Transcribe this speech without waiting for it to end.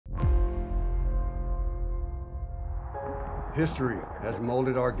History has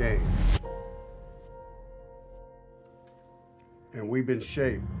molded our game. And we've been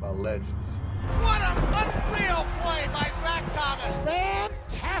shaped by legends. What an unreal play by Zach Thomas!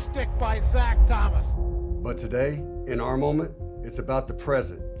 Fantastic by Zach Thomas! But today, in our moment, it's about the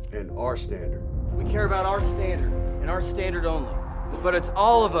present and our standard. We care about our standard, and our standard only. But it's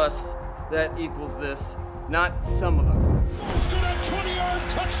all of us that equals this, not some of us. Posted a 20-yard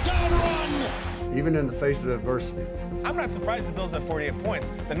touchdown run! Even in the face of adversity, I'm not surprised the Bills have 48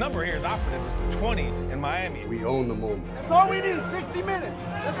 points. The number here is operative. It's 20 in Miami. we own the moment. That's all we need, 60 minutes.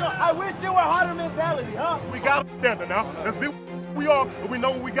 Let's go. I wish it were harder mentality, huh? We got a standard now. Let's be we are, and we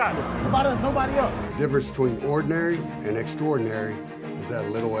know what we got. It's about us, nobody else. The difference between ordinary and extraordinary is that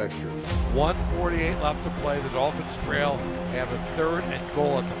little extra. 1:48 left to play. The Dolphins trail and have a 3rd and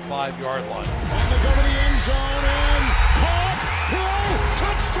goal at the 5-yard line. And they go to the end zone and caught. Hill,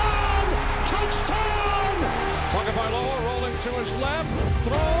 touchdown! Touchdown! Tagovailoa rolling to his left,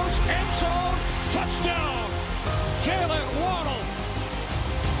 throws, end zone, touchdown! Jalen Waddle.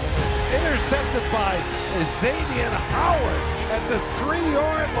 Intercepted by Xavier Howard at the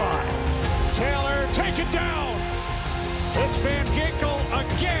 3-yard line. Taylor, take it down. It's Van Ginkel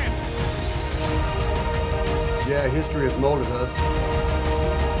again. Yeah, history has molded us.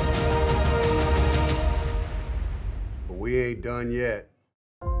 But we ain't done yet.